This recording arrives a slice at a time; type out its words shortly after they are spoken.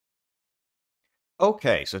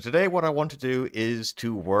Okay, so today what I want to do is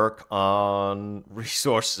to work on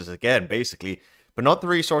resources again, basically, but not the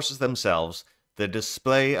resources themselves, the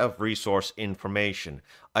display of resource information.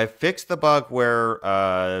 I fixed the bug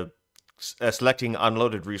where selecting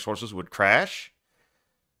unloaded resources would crash,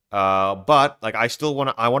 but like I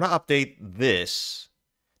want to update this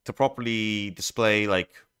to properly display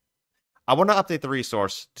I want to update the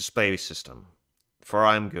resource display system for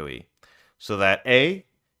ImGui so that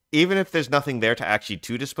even if there's nothing there to actually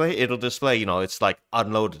to display, it'll display, it's like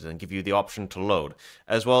unloaded and give you the option to load,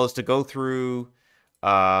 as well as to go through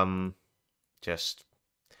just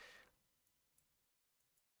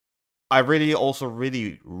I really also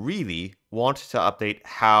really want to update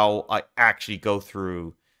how I actually go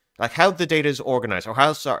through, like how the data is organized, or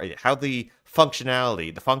how the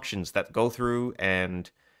functionality, the functions that go through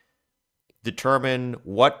and determine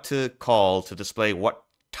what to call to display what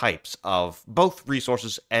types of both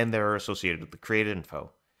resources and their associated with the CreateInfo.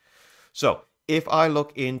 So if I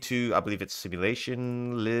look into, I believe it's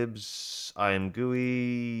simulation, libs,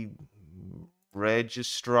 ImGui,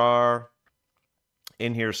 registrar,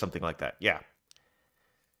 in here, something like that. Yeah.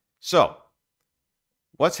 So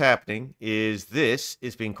what's happening is this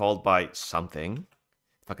is being called by something.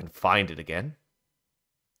 If I can find it again.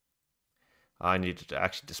 I need to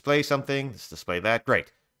actually display something. Let's display that.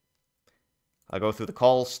 Great. I go through the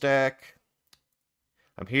call stack.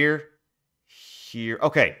 I'm here.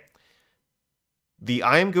 Okay. The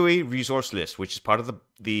ImGui resource list, which is part of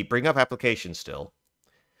the bring up application still,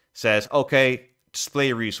 says, okay,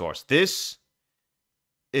 display resource. This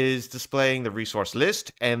is displaying the resource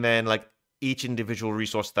list and then like each individual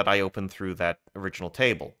resource that I open through that original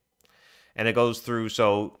table. And it goes through,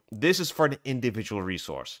 so this is for an individual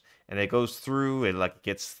resource. And it goes through, it like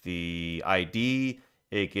gets the ID,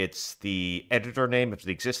 it gets the editor name if it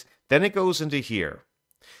exists. Then it goes into here,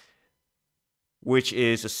 which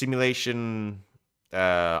is a simulation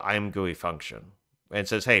ImGui function. And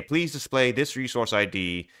says, hey, please display this resource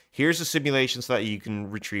ID. Here's the simulation so that you can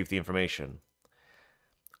retrieve the information.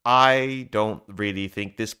 I don't really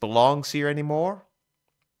think this belongs here anymore.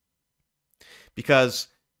 Because,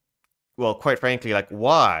 well, quite frankly, like,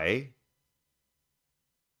 why?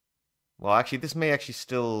 Well, actually, this may actually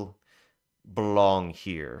still belong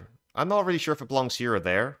here. I'm not really sure if it belongs here or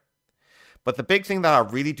there. But the big thing that I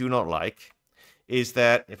really do not like is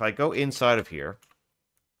that if I go inside of here,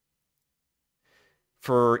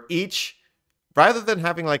 for each, rather than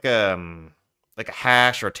having like a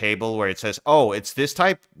hash or a table where it says, oh, it's this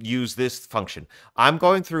type, use this function. I'm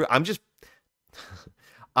just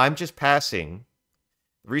passing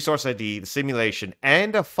resource ID, the simulation,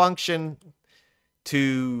 and a function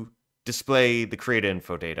to display the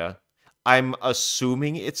CreateInfo data. I'm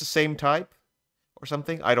assuming it's the same type or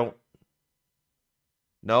something. I don't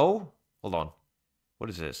know. Hold on. What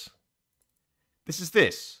is this? This is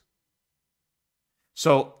this.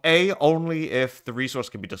 So only if the resource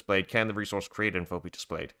can be displayed can the resource CreateInfo be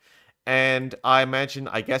displayed. And I imagine,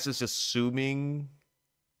 I guess it's assuming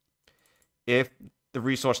if the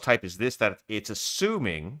resource type is this, that it's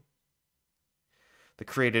assuming the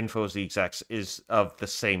CreateInfo is of the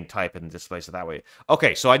same type and displays it that way.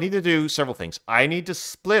 Okay, so I need to do several things. I need to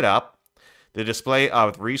split up the display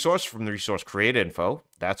of the resource from the resource CreateInfo.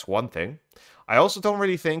 That's one thing. I also don't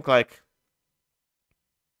really think, like,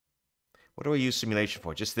 what do I use simulation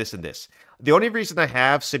for? Just this and this. The only reason I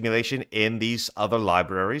have simulation in these other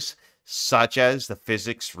libraries, such as the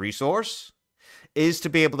physics resource, is to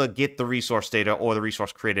be able to get the resource data or the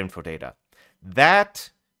resource CreateInfo data. That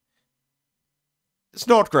is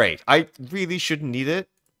not great. I really shouldn't need it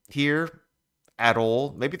here at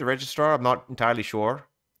all. Maybe the registrar, I'm not entirely sure.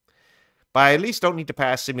 But I at least don't need to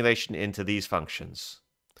pass simulation into these functions.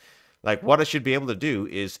 Like, what I should be able to do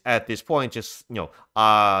is, at this point, just,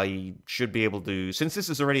 I should be able to, since this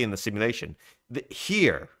is already in the simulation,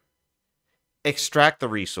 here, extract the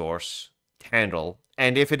resource handle,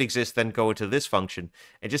 and if it exists, then go into this function,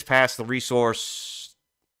 and just pass the resource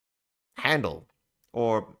handle.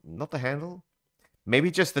 Or, not the handle? Maybe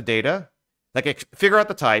just the data. Like, figure out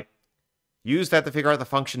the type, use that to figure out the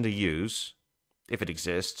function to use, if it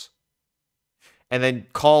exists, and then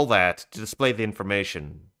call that to display the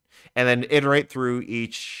information. And then iterate through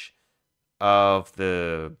each of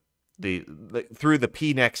through the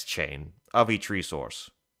pnext chain of each resource.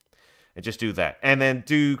 And just do that. And then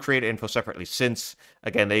do CreateInfo separately, since,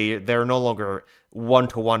 again, they're no longer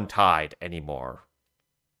one-to-one tied anymore.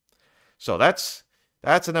 So that's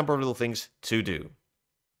a number of little things to do.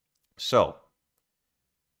 So,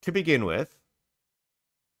 to begin with,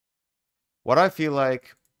 what I feel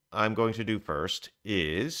like I'm going to do first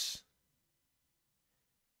is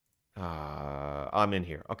I'm in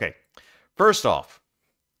here. Okay. First off,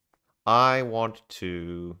 I want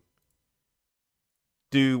to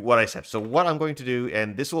do what I said. So what I'm going to do,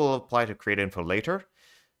 and this will apply to CreateInfo later.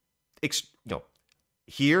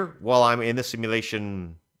 Here, while I'm in the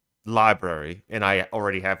simulation library, and I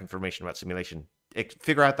already have information about simulation,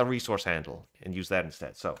 figure out the resource handle and use that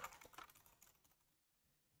instead. So,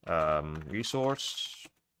 resource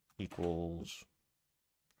equals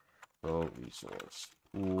resource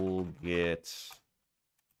pool get.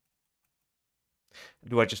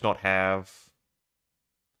 Do I just not have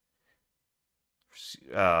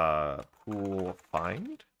pool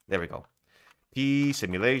find? There we go. P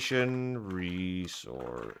simulation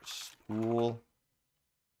resource pool.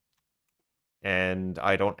 And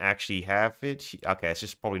I don't actually have it. Okay, it's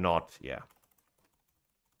just probably not, yeah.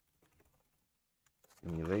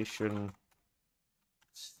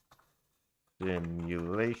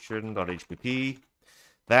 Simulation.hpp.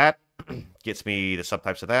 That gets me the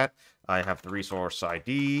subtypes of that. I have the resource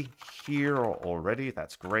ID here already.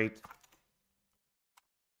 That's great.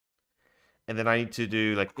 And then I need to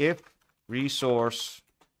do like if resource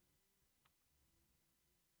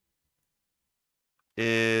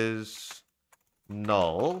is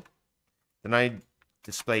null, then I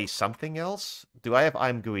display something else. Do I have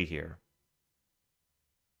ImGui here?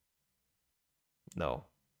 No.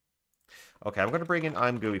 Okay, I'm going to bring in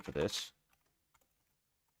ImGui for this.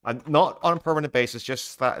 I'm not on a permanent basis,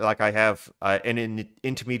 just that, like I have an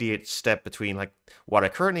intermediate step between like what I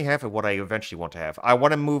currently have and what I eventually want to have. I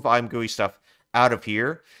want to move ImGui stuff out of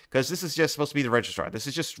here because this is just supposed to be the registrar. This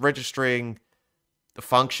is just registering the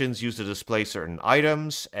functions used to display certain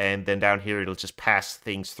items, and then down here it'll just pass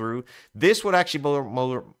things through. This would actually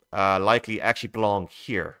more likely actually belong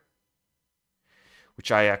here,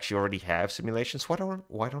 which I actually already have simulations. Why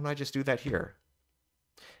don't I just do that here?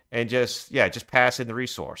 And just pass in the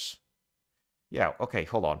resource. Yeah, okay,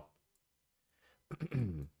 hold on.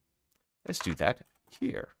 Let's do that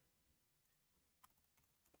here.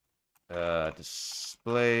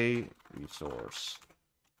 Display resource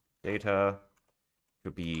data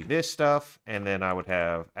could be this stuff, and then I would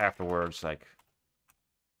have afterwards like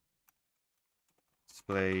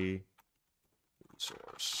display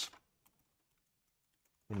resource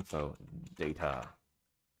info data.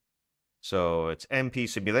 So it's MP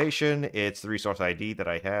simulation. It's the resource ID that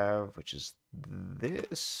I have, which is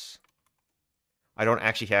this. I don't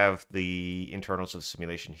actually have the internals of the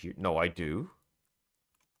simulation here. No, I do.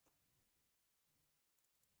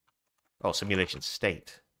 Oh, simulation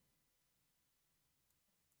state.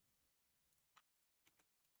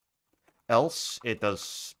 Else it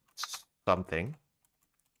does something.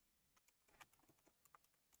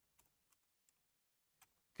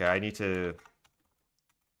 Okay, I need to...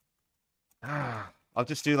 I'll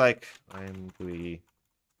just do like ImGui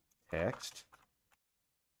text.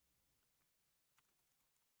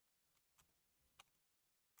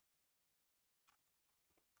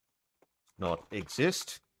 Not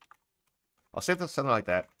exist. I'll save this something like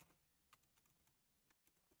that.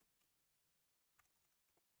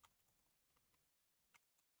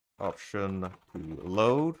 Option to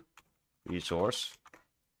load resource.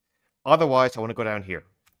 Otherwise, I want to go down here.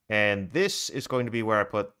 And this is going to be where I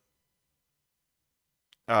put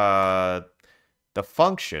the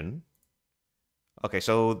function. Okay,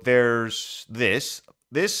 so there's this.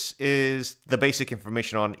 This is the basic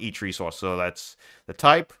information on each resource. So that's the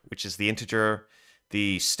type, which is the integer,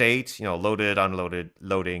 the state, loaded, unloaded,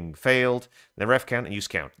 loading, failed, the ref count and use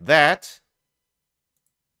count. That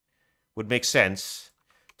would make sense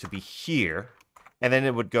to be here, and then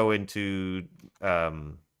it would go into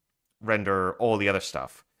render all the other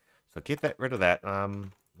stuff. So get rid of that. Let me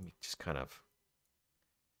just kind of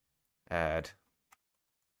add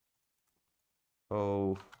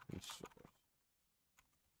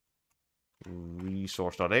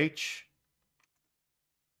resource.h.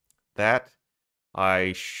 That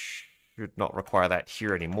I should not require that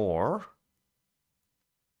here anymore.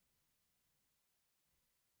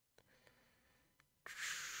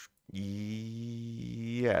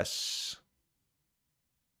 Yes.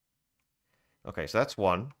 Okay, so that's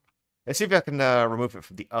one. Let's see if I can remove it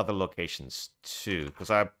from the other locations too, because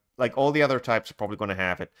I like all the other types are probably going to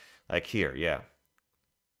have it like here, yeah.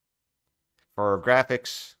 For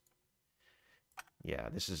graphics, yeah,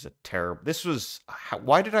 this is a terrible. This was.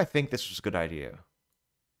 Why did I think this was a good idea?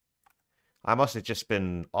 I must have just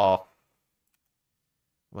been off.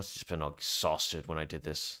 Must have just been exhausted when I did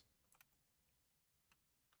this.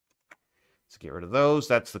 Let's get rid of those.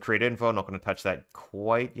 That's the CreateInfo. I'm not going to touch that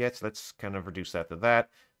quite yet. So let's kind of reduce that to that.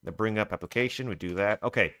 The bring up application, we do that.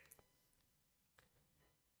 Okay.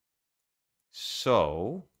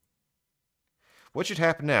 So what should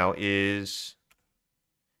happen now is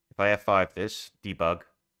if I F5 this, debug,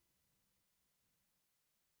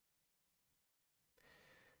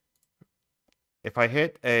 if I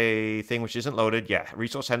hit a thing which isn't loaded, yeah,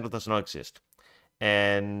 resource handle does not exist.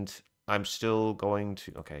 And I'm still going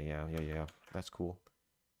to, okay, yeah, that's cool.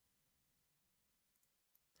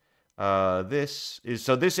 So this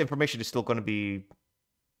information is still going to be,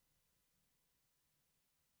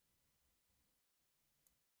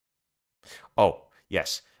 oh,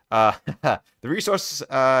 yes. The resource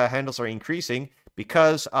handles are increasing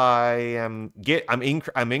because I'm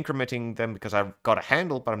incrementing them because I've got a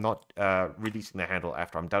handle, but I'm not releasing the handle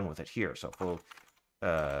after I'm done with it here. So full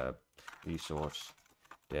resource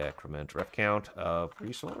decrement ref count of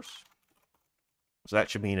resource. So that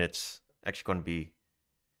should mean it's actually going to be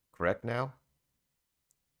correct now.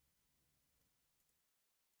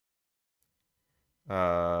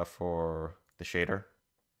 For the shader.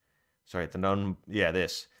 Sorry, the none. Yeah,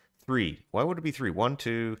 this 3. Why would it be 3? 1,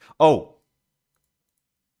 2. Oh,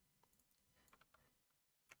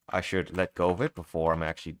 I should let go of it before I'm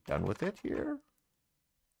actually done with it here,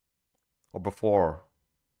 or before.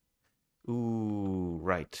 Ooh,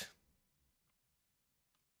 right.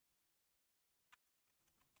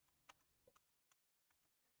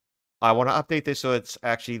 I want to update this so it's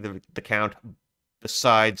actually the count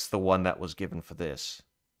besides the one that was given for this.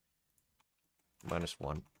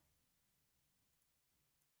 -1.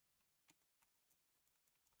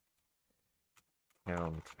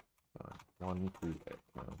 Count 1, 2,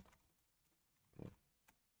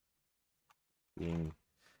 being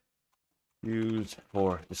used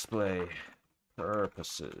for display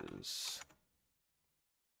purposes.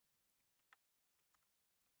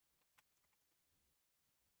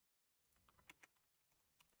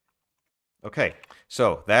 Okay,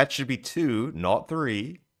 so that should be 2, not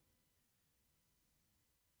 3.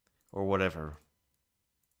 Or whatever.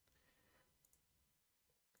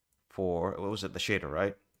 For, what was it? The shader,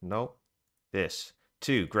 right? No. This.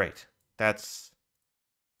 2, great. That's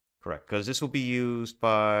correct. Because this will be used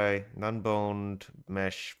by non-boned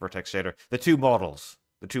mesh vertex shader. The two models.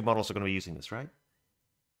 The two models are going to be using this, right?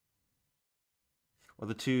 Or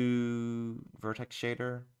the two vertex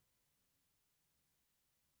shader?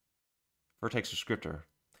 Vertex descriptor.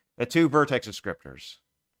 The two vertex descriptors.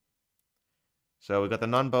 So we got the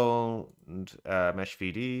non-boned mesh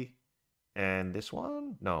VD. And this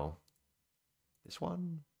one? No. This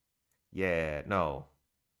one? Yeah, no.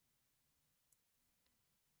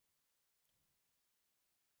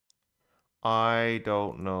 I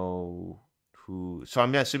don't know who. So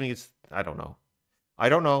I'm assuming it's. I don't know. I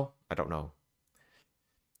don't know. I don't know.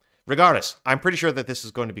 Regardless, I'm pretty sure that this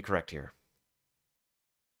is going to be correct here.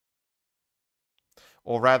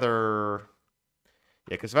 Or rather,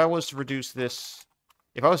 yeah, because if I was to reduce this,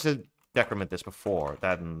 if I was to decrement this before,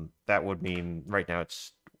 then that would mean right now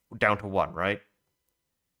it's down to 1, right?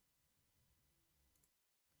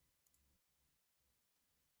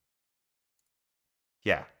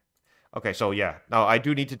 Yeah. Okay, so yeah. Now I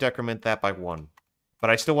do need to decrement that by 1. But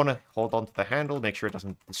I still want to hold on to the handle, make sure it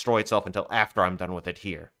doesn't destroy itself until after I'm done with it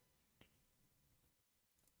here.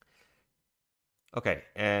 Okay,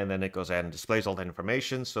 and then it goes ahead and displays all the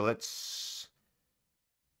information. So let's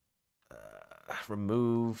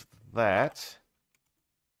remove that.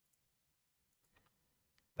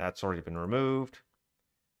 That's already been removed.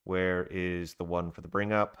 Where is the one for the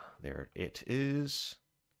bring up? There it is.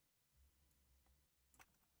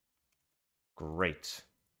 Great.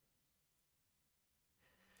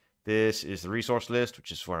 This is the resource list,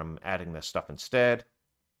 which is where I'm adding this stuff instead.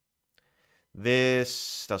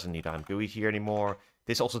 This doesn't need ImGui here anymore.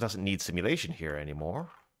 This also doesn't need simulation here anymore.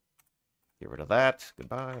 Get rid of that.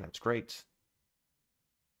 Goodbye. That's great.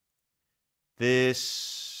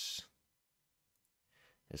 This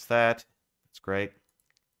is that. That's great.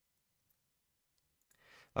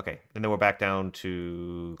 Okay, and then we're back down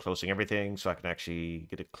to closing everything so I can actually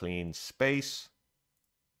get a clean space.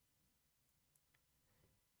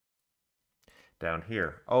 Down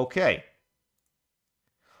here. Okay.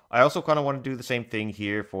 I also kind of want to do the same thing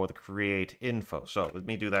here for the CreateInfo. So let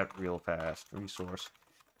me do that real fast. Resource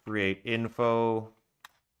CreateInfo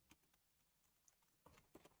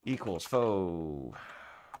equals fo.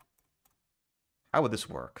 How would this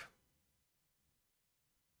work?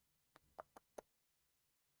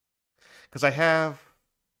 Because I have...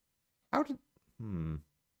 How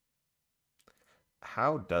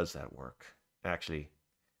does that work? Actually,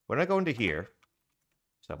 when I go into here,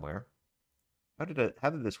 somewhere, how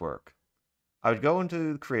did this work? I would go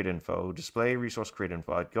into CreateInfo, display resource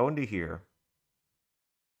CreateInfo. I'd go into here.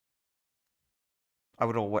 I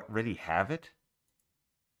would already have it.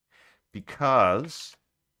 because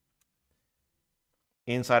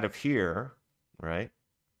inside of here, right,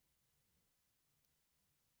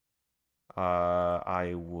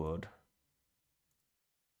 I would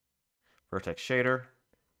vertex shader.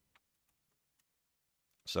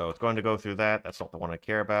 So it's going to go through that. That's not the one I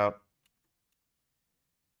care about.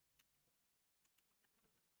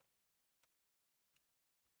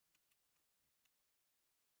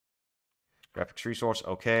 Graphics resource,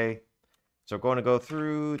 okay. So we're going to go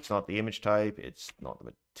through. It's not the image type. It's not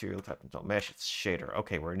the material type. It's not mesh. It's shader.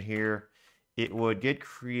 Okay, we're in here. It would get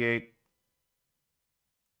create.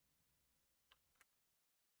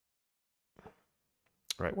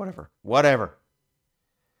 Right, whatever. Whatever.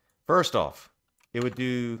 First off, it would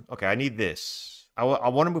do... Okay, I need this. I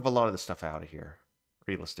want to move a lot of this stuff out of here,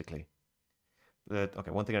 realistically.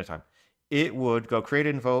 Okay, one thing at a time. It would go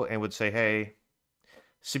CreateInfo and would say, hey,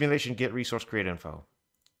 simulation get resource CreateInfo.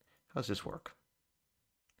 How does this work?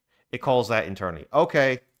 It calls that internally.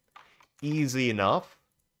 Okay, easy enough.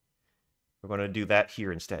 We're going to do that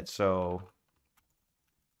here instead. So,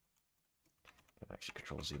 I can actually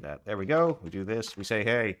Control Z that. There we go. We do this. We say,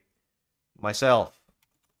 hey, myself,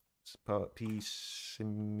 MP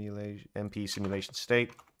simulation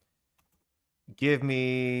state. Give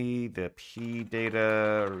me the P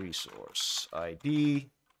data resource ID.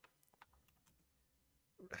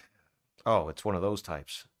 Oh, it's one of those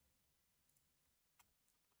types.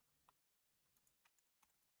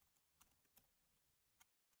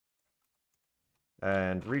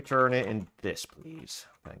 And return it in this, please.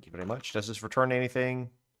 Thank you very much. Does this return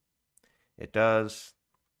anything? It does.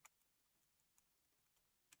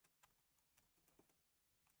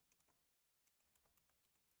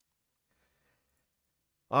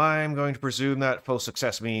 I'm going to presume that full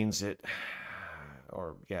success means it,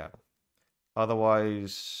 or yeah.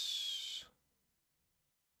 Otherwise,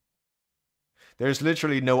 there's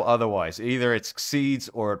literally no otherwise. Either it succeeds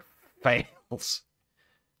or it fails.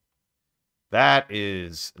 That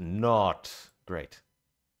is not great.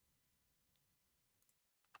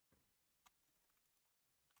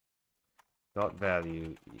 Dot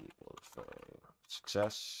value equals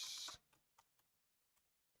success.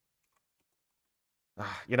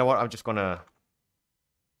 You know what? I'm just gonna...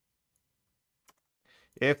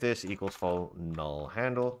 If this equals full null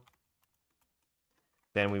handle,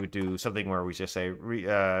 then we would do something where we just say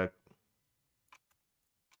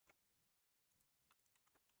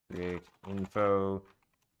create info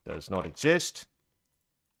does not exist.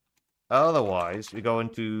 Otherwise, we go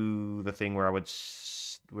into the thing where I would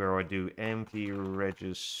do empty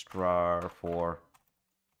registrar for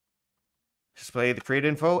display the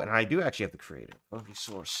CreateInfo, and I do actually have the CreateInfo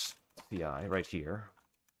resource CI right here.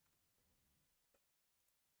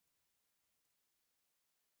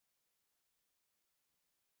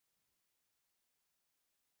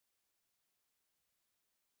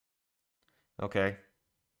 Okay.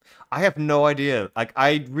 I have no idea. Like,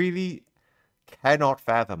 I really cannot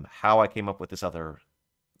fathom how I came up with this other,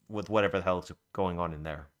 with whatever the hell is going on in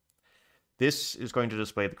there. This is going to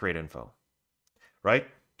display the CreateInfo, right?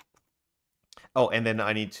 Oh, and then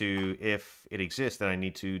I need to, if it exists, then I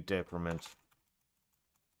need to decrement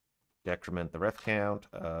the ref count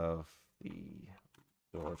of the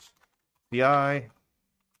source CI.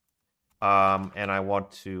 And I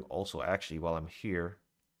want to also actually, while I'm here,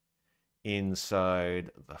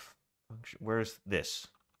 inside the function, where's this?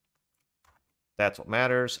 That's what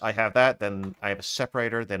matters. I have that, then I have a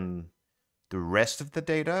separator, then the rest of the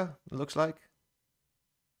data, it looks like.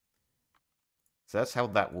 So that's how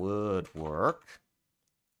that would work.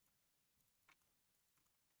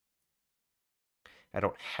 I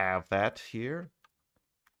don't have that here.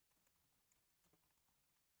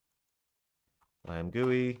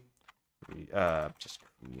 ImGui, just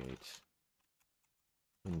create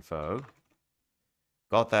info.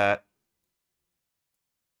 Got that.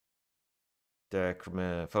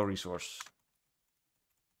 Decrement info resource.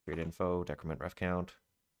 Create info, decrement ref count.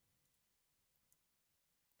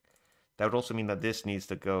 That would also mean that this needs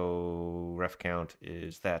to go, ref count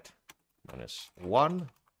is that -1.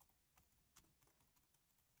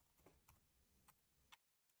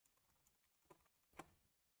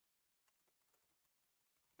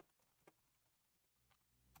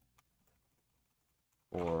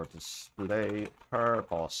 For display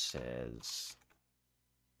purposes.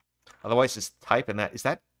 Otherwise, just type in that. Is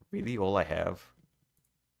that really all I have?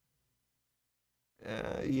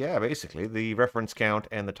 Yeah, basically. The reference count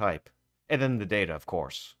and the type. And then the data, of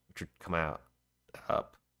course, which would come out,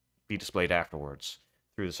 be displayed afterwards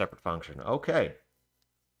through the separate function. Okay.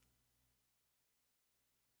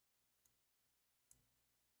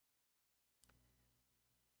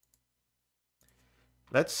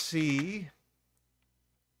 Let's see.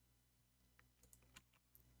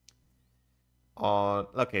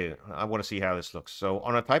 Okay, I want to see how this looks. So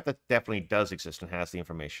on a type that definitely does exist and has the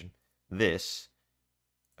information, this.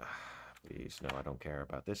 Please, no, I don't care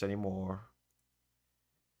about this anymore.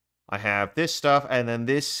 I have this stuff, and then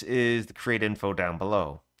this is the CreateInfo down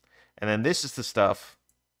below. And then this is the stuff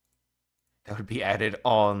that would be added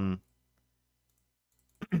on.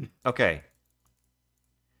 Okay.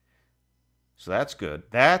 So that's good.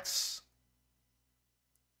 That's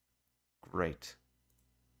great.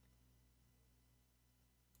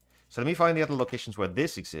 So let me find the other locations where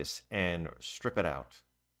this exists and strip it out.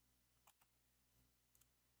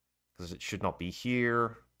 Because it should not be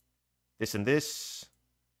here. This and this.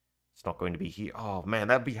 It's not going to be here. Oh man,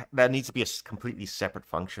 that needs to be a completely separate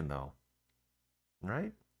function though.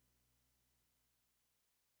 Right?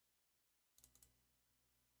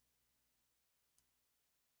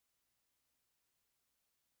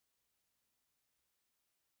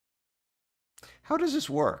 How does this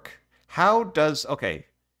work? How does okay.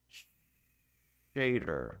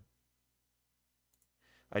 Shader.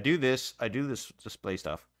 I do this display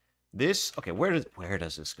stuff. This okay, where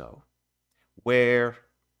does this go? Where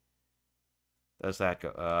does that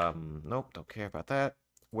go? Nope, don't care about that.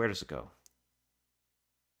 Where does it go?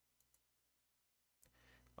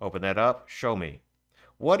 Open that up. Show me.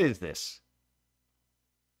 What is this?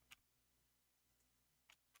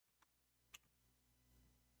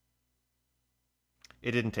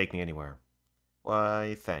 It didn't take me anywhere.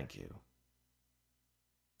 Why, thank you.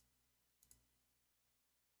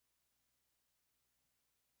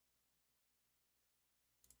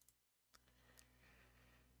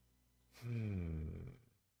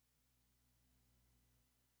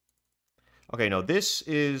 Okay, no, this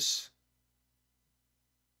is...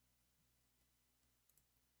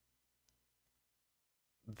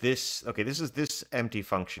 this... Okay, this is this empty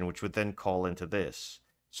function, which would then call into this.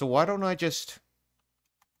 So why don't I just...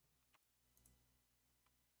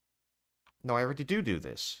 No, I already do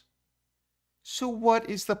this. So what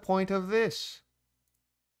is the point of this?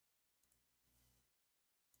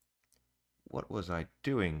 What was I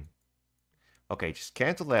doing? Okay, just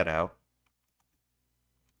cancel that out.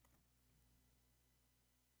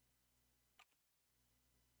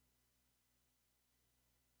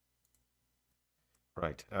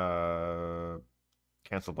 Right.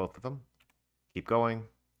 Cancel both of them. Keep going.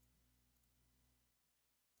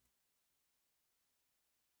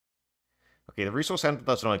 Okay, the resource handle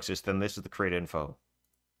does not exist, then this is the CreateInfo.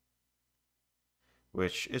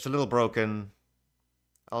 Which is a little broken.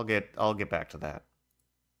 I'll get back to that.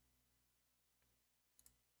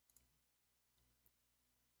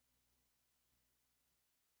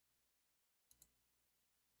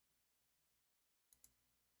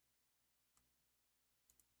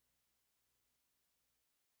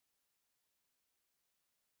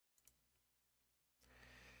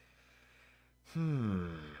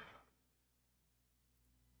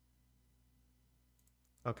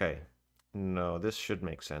 Okay. No, this should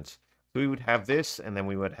make sense. So we would have this, and then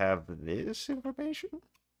we would have this information?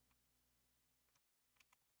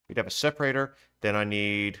 We'd have a separator. Then I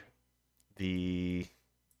need the...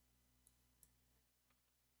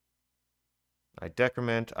 I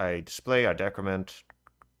decrement, I display, I decrement.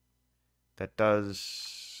 That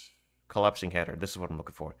does collapsing header. This is what I'm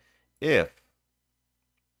looking for. If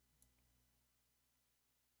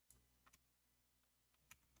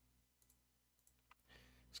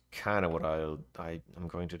it's kind of what I'm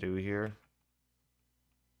going to do here.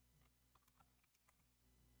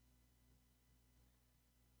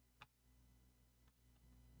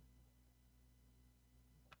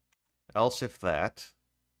 Else if that.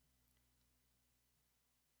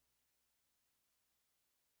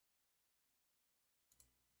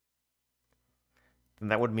 Then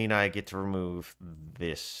that would mean I get to remove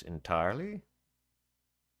this entirely.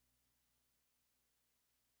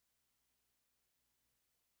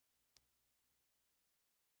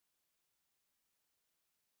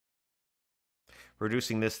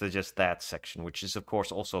 Reducing this to just that section, which is of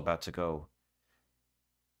course also about to go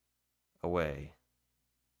away.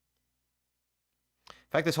 In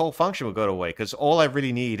fact, this whole function will go away because all I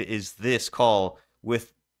really need is this call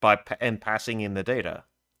and passing in the data.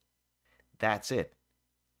 That's it.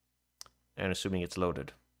 And assuming it's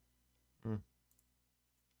loaded.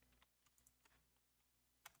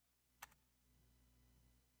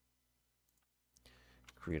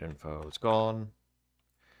 CreateInfo is gone.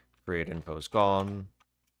 CreateInfo is gone.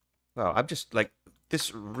 Wow, I'm just like,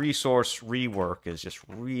 this resource rework is just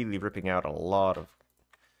really ripping out a lot of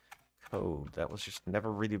code that was just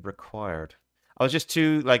never really required. I was just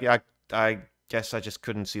too, like, I guess I just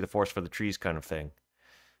couldn't see the forest for the trees kind of thing.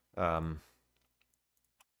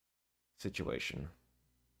 situation.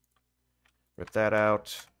 Rip that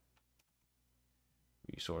out.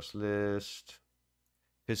 Resource list.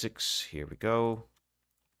 Physics. Here we go.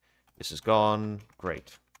 This is gone.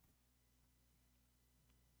 Great.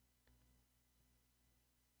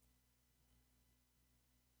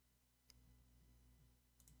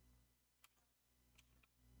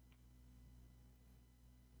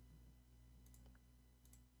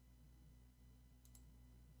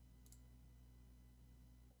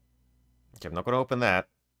 Okay, I'm not going to open that.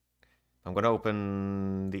 I'm going to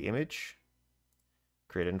open the image.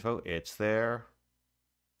 CreateInfo. It's there.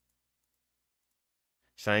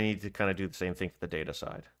 So I need to kind of do the same thing for the data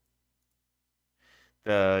side.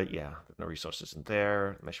 Yeah, no resource isn't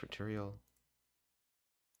there. Mesh material.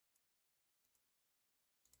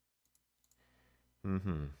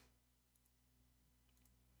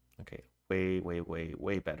 Okay,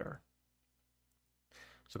 way better.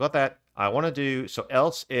 So got that. I want to do, so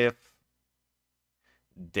else if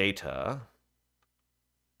data,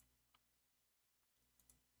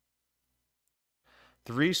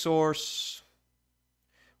 the resource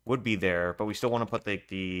would be there, but we still want to put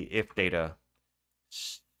the if data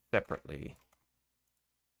separately.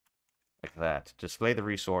 Like that. Display the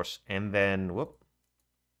resource, and then, whoop.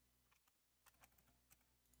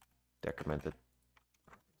 Decrement the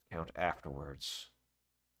count afterwards.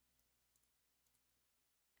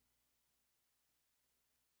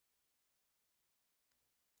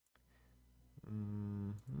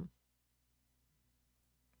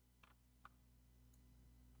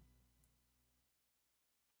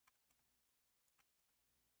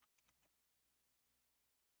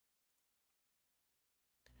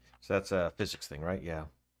 So that's a physics thing, right? Yeah.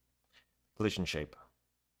 Collision shape.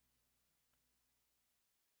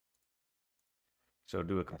 So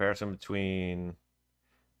do a comparison between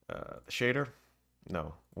the shader.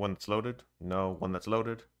 No. One that's loaded. No. One that's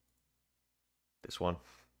loaded. This one.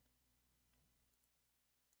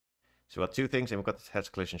 So we've got two things, and we've got the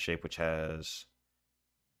test collision shape, which has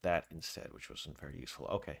that instead, which wasn't very useful.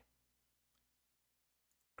 Okay.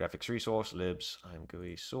 Graphics resource, libs,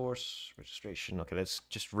 ImGui source, registration. Okay, let's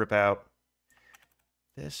just rip out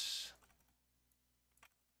this.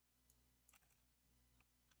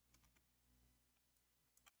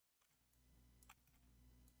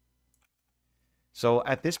 So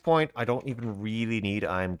at this point, I don't even really need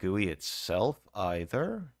ImGui itself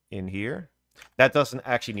either in here. That doesn't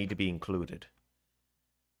actually need to be included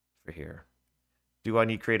for here. Do I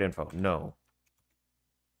need CreateInfo? No.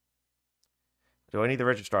 Do I need the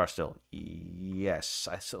registrar still? Yes,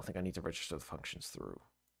 I still think I need to register the functions through.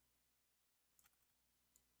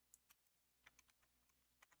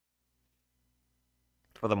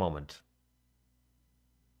 For the moment.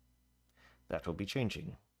 That will be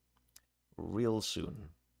changing real soon.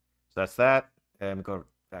 So that's that. And go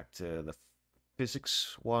back to the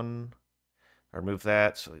physics one. I remove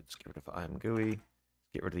that. So let's get rid of ImGui.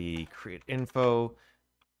 Get rid of the CreateInfo.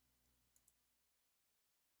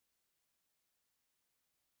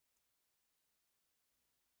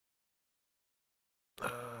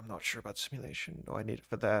 I'm not sure about simulation. No, I need it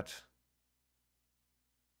for that.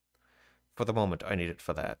 For the moment, I need it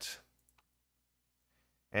for that.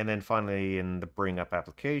 And then finally, in the bring up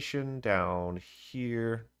application down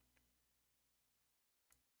here.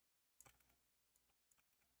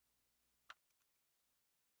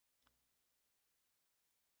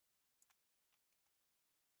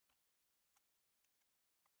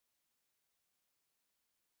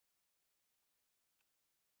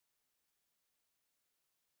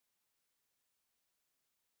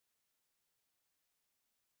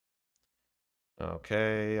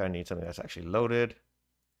 Okay, I need something that's actually loaded.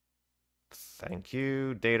 Thank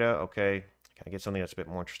you. Data, okay. Can I get something that's a bit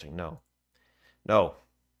more interesting? No. No.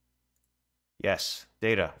 Yes.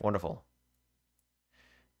 Data. Wonderful.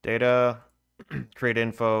 Data.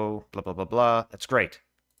 CreateInfo. Blah, blah, blah, blah. That's great.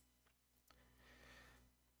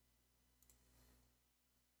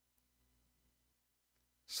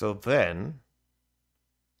 So then,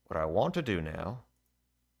 what I want to do now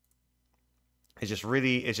is just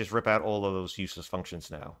rip out all of those useless functions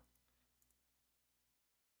now.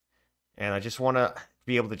 And I just want to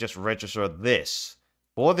be able to just register this.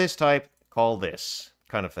 For this type, call this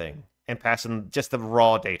kind of thing. And pass in just the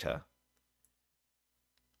raw data.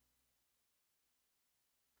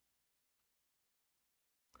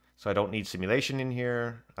 So I don't need simulation in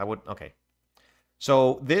here. I would, okay.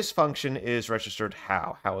 So this function is registered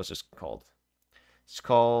how? How is this called? It's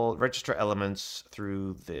called register elements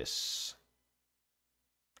through this.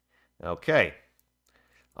 Okay.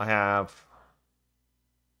 I have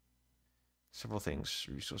Several things.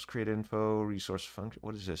 Resource create info, resource function.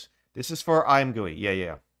 What is this? This is for ImGui. Yeah,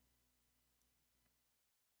 yeah.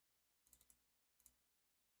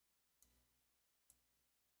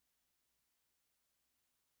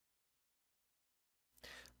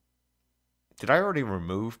 Did I already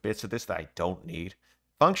remove bits of this that I don't need?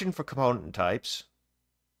 Function for component types.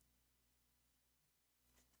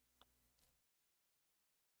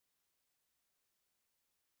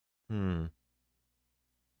 Hmm.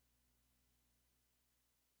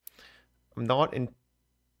 I'm not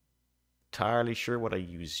entirely sure what I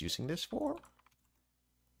was using this for.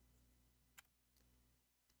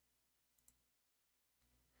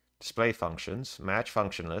 Display functions. Match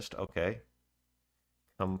function list. Okay.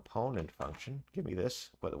 Component function. Give me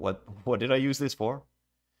this. What did I use this for?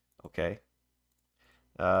 Okay.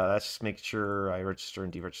 Let's just make sure I register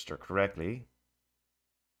and deregister correctly.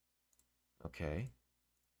 Okay.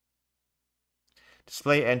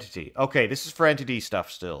 Display entity. Okay, this is for entity stuff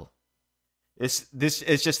still. This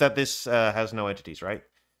is just that this has no entities, right?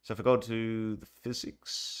 So if I go to the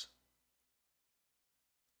physics,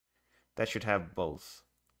 that should have both.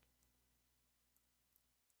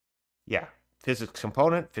 Yeah, physics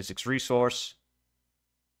component, physics resource,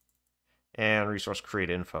 and resource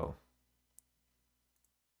create info.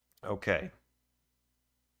 Okay.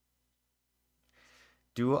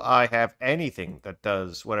 Do I have anything that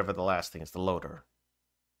does whatever the last thing is, the loader?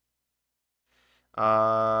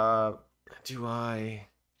 Uh, do I?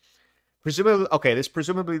 Presumably, okay.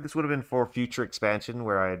 Presumably this would have been for future expansion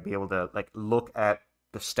where I'd be able to like look at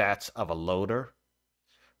the stats of a loader,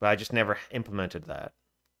 but I just never implemented that.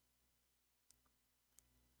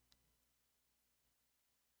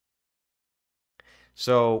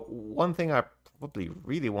 So one thing I probably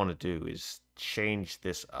really want to do is change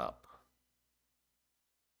this up.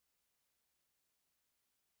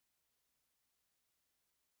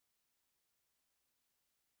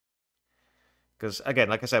 Because again,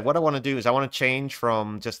 like I said, what I want to do is I want to change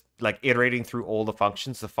from just like iterating through all the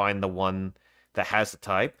functions to find the one that has the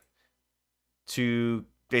type to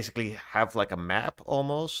basically have like a map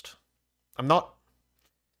almost. I'm not,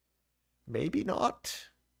 maybe not.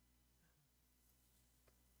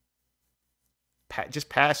 Just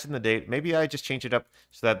pass in the date. Maybe I just change it up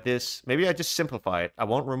so that this, maybe I just simplify it. I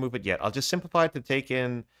won't remove it yet. I'll just simplify it to take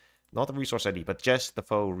in not the resource ID, but just the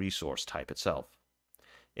faux resource type itself.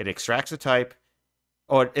 It extracts a type,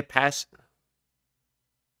 or it pass.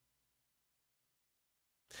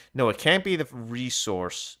 No, it can't be the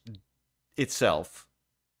resource itself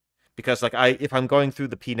because like if I'm going through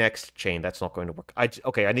the pnext chain, that's not going to work.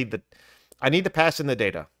 Okay, I need to pass in the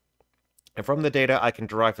data. And from the data I can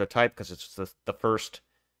derive the type because it's the first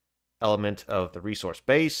element of the resource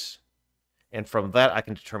base. And from that I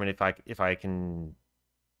can determine if I can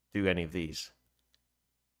do any of these.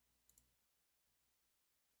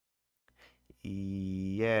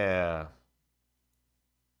 Yeah.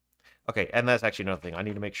 Okay, and that's actually another thing. I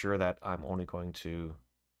need to make sure that I'm only going to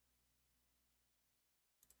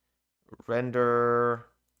render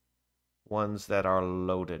ones that are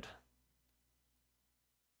loaded.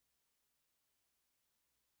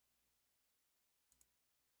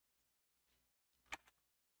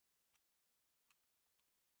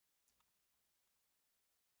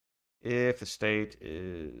 If the state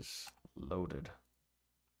is loaded.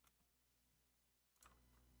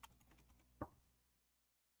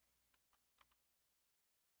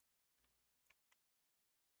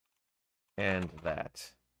 And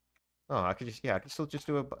that. Oh, I could just, yeah, I could still just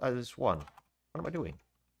do it as one. What am I doing?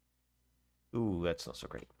 Ooh, that's not so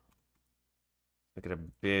great. Make it a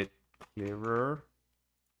bit clearer.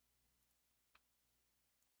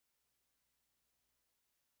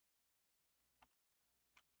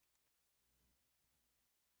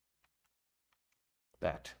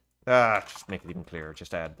 That. Just make it even clearer.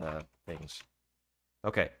 Just add things.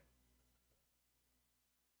 Okay.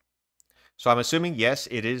 So I'm assuming, yes,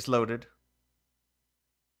 it is loaded.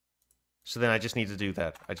 So then I just need to do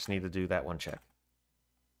that. I just need to do that one check.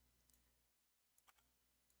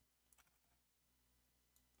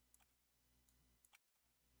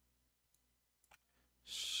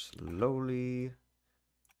 Slowly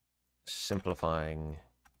simplifying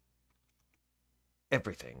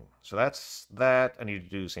everything. So that's that. I need to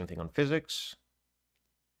do the same thing on physics.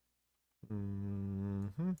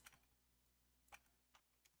 And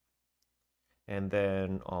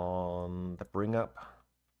then on the bring up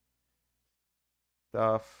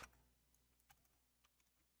stuff.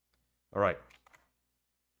 All right.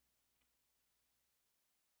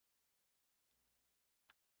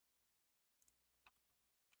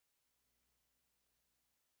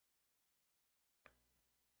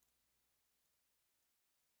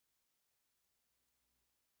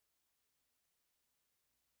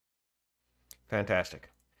 Fantastic.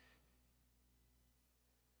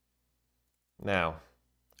 Now,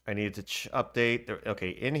 I need to update. Okay,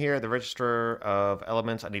 in here, the register of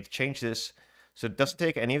elements, I need to change this. So it doesn't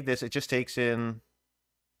take any of this. It just takes in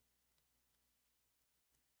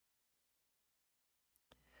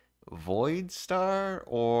void star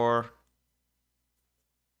or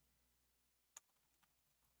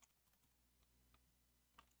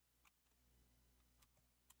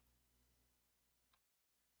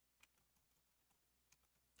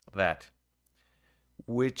that,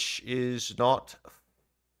 which is not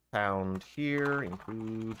found here.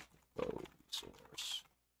 Include resource.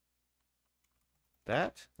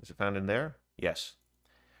 That is it found in there? Yes.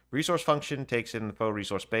 Resource function takes in the faux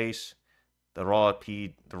resource base, the raw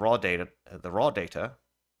data.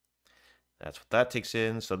 That's what that takes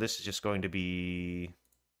in. So this is just going to be.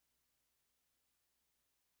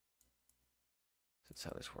 That's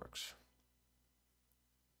how this works.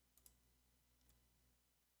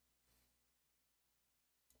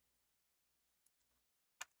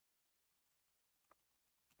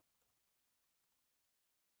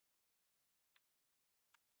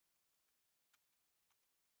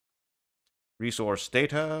 Resource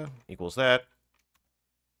data equals that.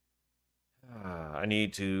 I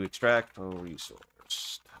need to extract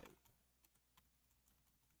resource type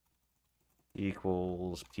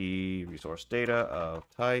equals p resource data of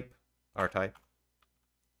type r type.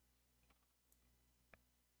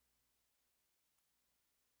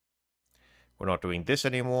 We're not doing this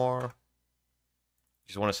anymore.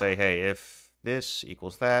 Just want to say, hey, if this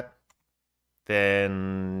equals that,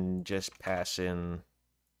 then just pass in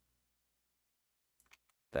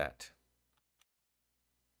that.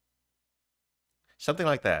 Something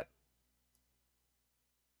like that.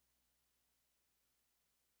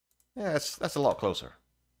 Yeah, that's a lot closer.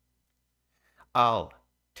 I'll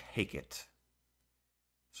take it.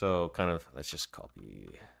 So kind of, let's just copy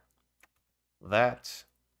that,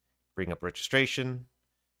 bring up registration,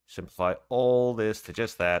 simplify all this to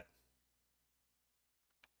just that.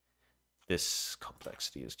 This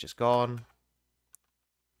complexity is just gone.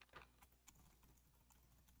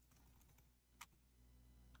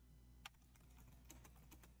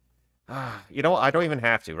 You know, I don't even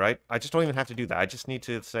have to, right? I just don't even have to do that. I just need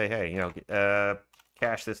to say, hey, you know,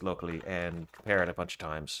 cache this locally and compare it a bunch of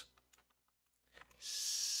times.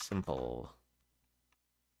 Simple.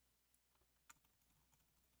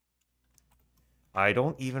 I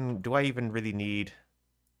don't even, do I even really need,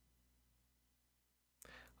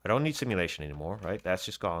 I don't need simulation anymore, right? That's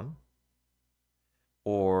just gone.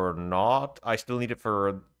 Or not. I still need it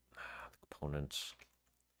for the components.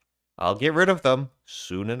 I'll get rid of them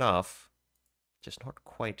soon enough. Just not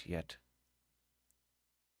quite yet.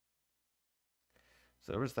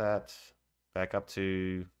 So there was that. Back up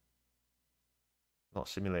to not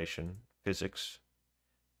simulation, physics.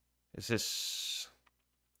 Is this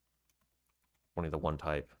only the one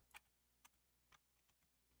type?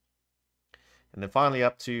 And then finally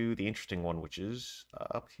up to the interesting one, which is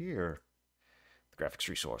up here, the graphics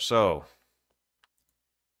resource. So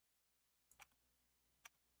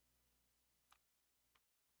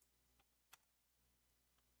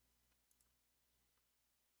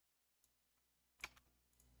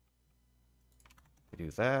we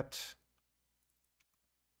do that.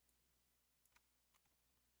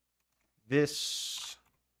 This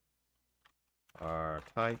our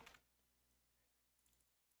type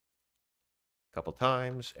a couple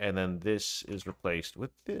times, and then this is replaced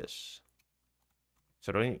with this.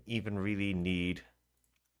 So I don't even really need.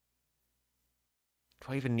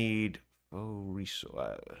 Do I even need resource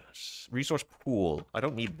pool? I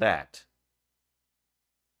don't need that.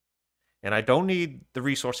 And I don't need the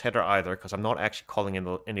resource header either, because I'm not actually calling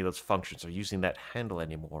in any of those functions or using that handle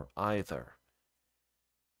anymore either.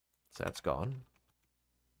 So that's gone.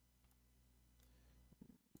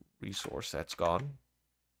 Resource, that's gone.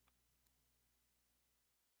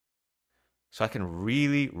 So I can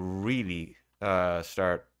really, really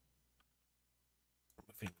start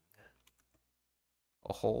moving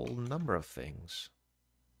a whole number of things.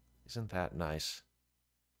 Isn't that nice?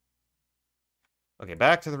 Okay,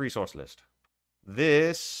 back to the resource list.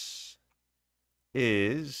 This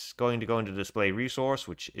is going to go into display resource,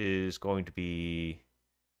 which is going to be...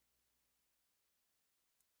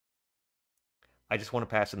 I just want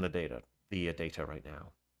to pass in the data right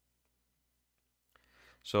now.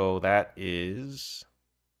 So that is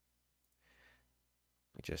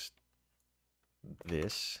just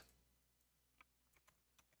this.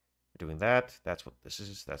 We're doing that. That's what this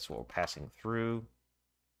is. That's what we're passing through.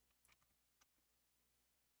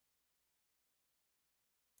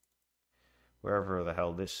 Wherever the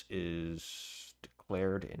hell this is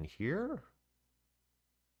declared in here.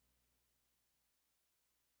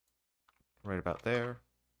 right about there.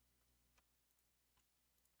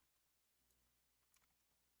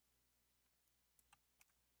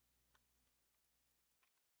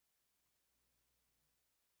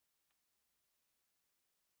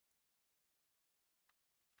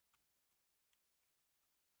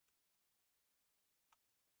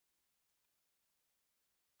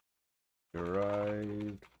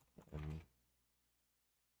 Derived and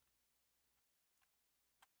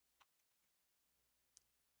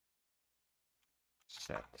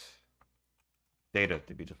set data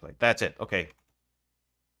to be displayed. That's it. Okay.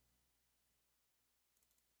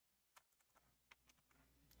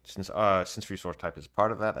 Since resource type is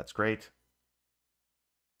part of that, that's great.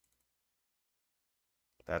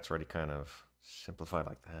 That's already kind of simplified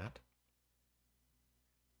like that.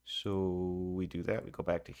 So we do that. We go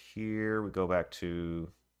back to here. We go back to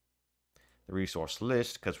the resource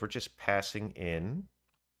list because we're just passing in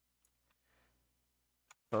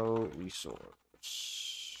resource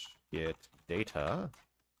get data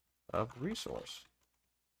of resource.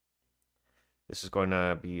 This is going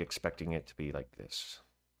to be expecting it to be like this.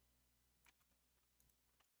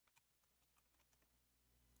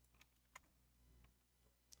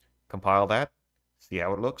 Compile that. See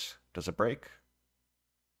how it looks. Does it break?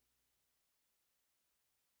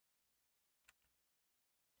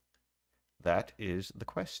 That is the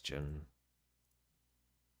question.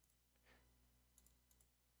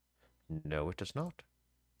 No, it does not.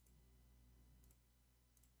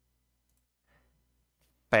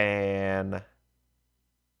 Fantastic.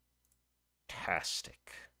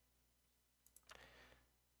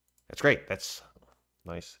 That's great. That's a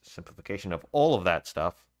nice simplification of all of that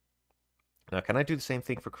stuff. Now, can I do the same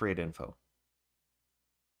thing for CreateInfo?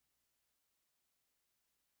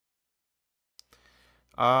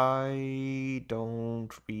 I don't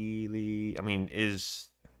really... I mean,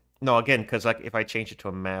 No, again, because like if I change it to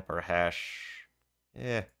a map or a hash...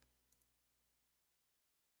 Yeah.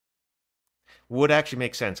 Would actually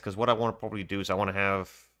make sense, because what I want to probably do is I want to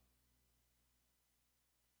have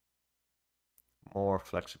more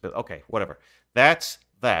flexibility. Okay, whatever. That's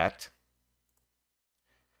that.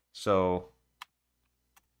 So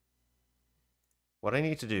what I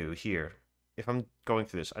need to do here, if I'm going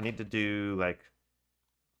through this, I need to do like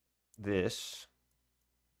this.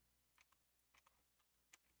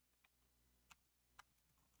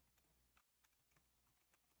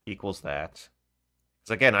 Equals that.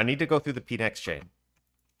 Because again, I need to go through the pnext chain.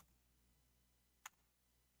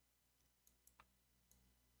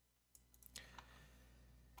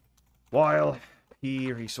 While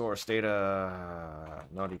p resource data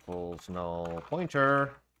not equals null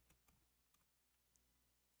pointer.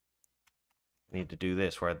 I need to do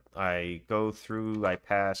this where I go through, I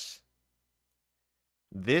pass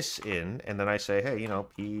this in, and then I say, hey,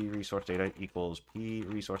 p resource data equals p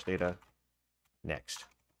resource data next.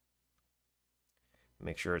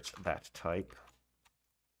 Make sure it's that type.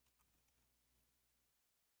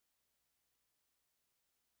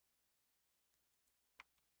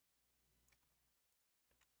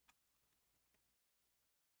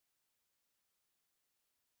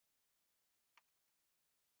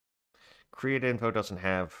 CreateInfo doesn't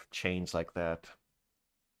have chains like that.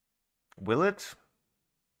 Will it?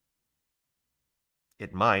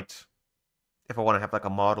 It might. If I want to have like a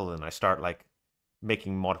model and I start like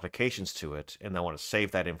making modifications to it and I want to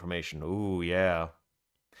save that information, ooh, yeah.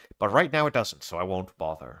 But right now it doesn't, so I won't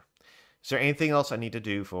bother. Is there anything else I need to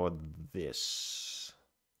do for this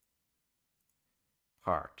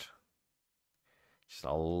part? Just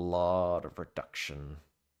a lot of reduction.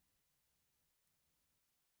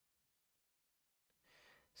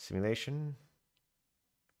 Simulation.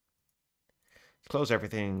 Close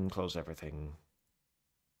everything, close everything.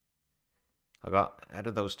 I got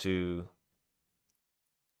added those two.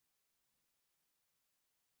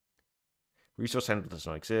 Resource handle does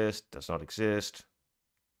not exist, does not exist.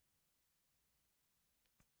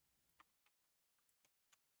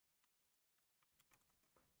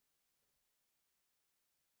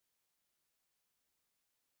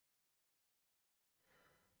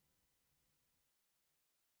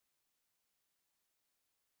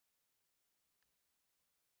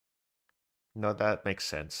 No, that makes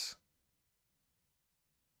sense.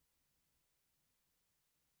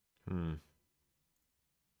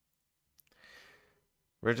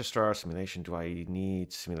 Registrar simulation. Do I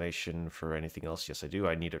need simulation for anything else? Yes, I do.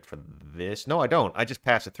 I need it for this. No, I don't. I just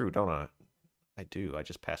pass it through, don't I? I do. I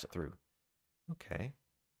just pass it through. Okay.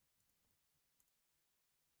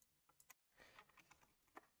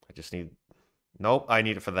 I just need... Nope, I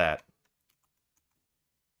need it for that.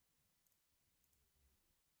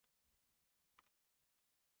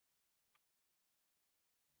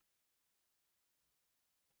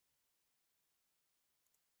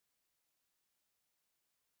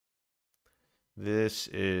 This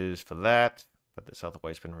is for that, but this other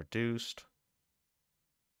way's been reduced.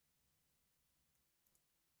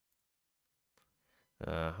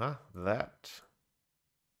 That.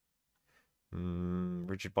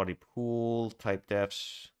 Rigid body pool, type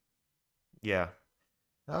defs. Yeah.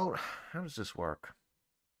 How does this work?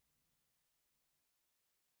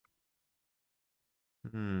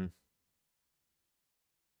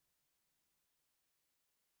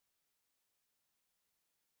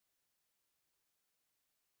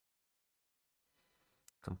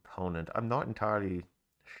 Component. I'm not entirely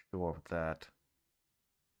sure of that.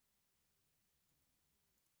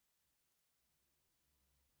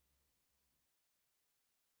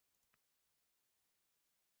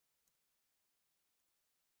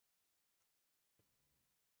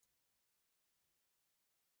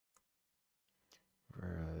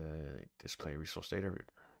 Display resource data.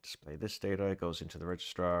 Display this data. It goes into the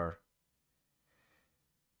registrar.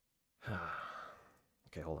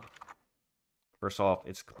 Okay, hold on. First off,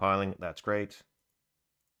 it's compiling. That's great. Is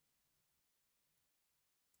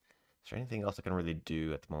there anything else I can really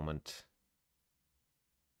do at the moment?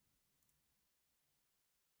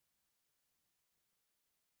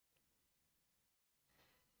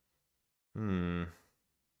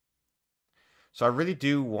 So I really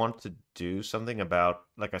do want to do something about,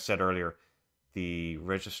 like I said earlier, the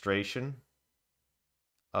registration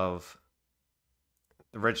of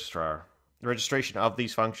the registrar. The registration of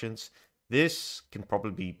these functions. This can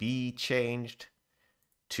probably be changed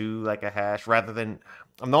to like a hash rather than,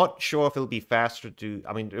 I'm not sure if it'll be faster to,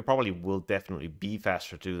 I mean, it probably will definitely be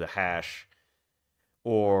faster to do the hash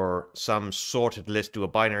or some sorted list, do a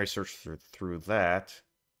binary search through that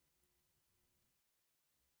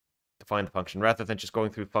to find the function rather than just going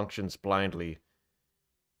through functions blindly.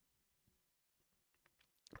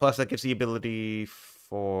 Plus, that gives the ability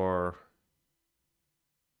for...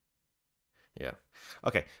 Yeah.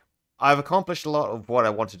 Okay. I've accomplished a lot of what I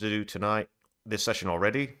wanted to do tonight, this session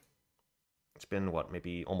already. It's been, what,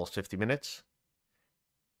 maybe almost 50 minutes?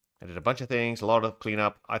 I did a bunch of things, a lot of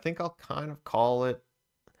cleanup. I think I'll kind of call it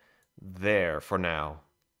there for now.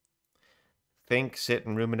 Think, sit,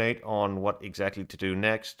 and ruminate on what exactly to do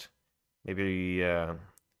next. Maybe, and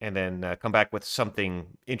then come back with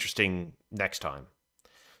something interesting next time.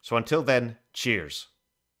 So until then, cheers.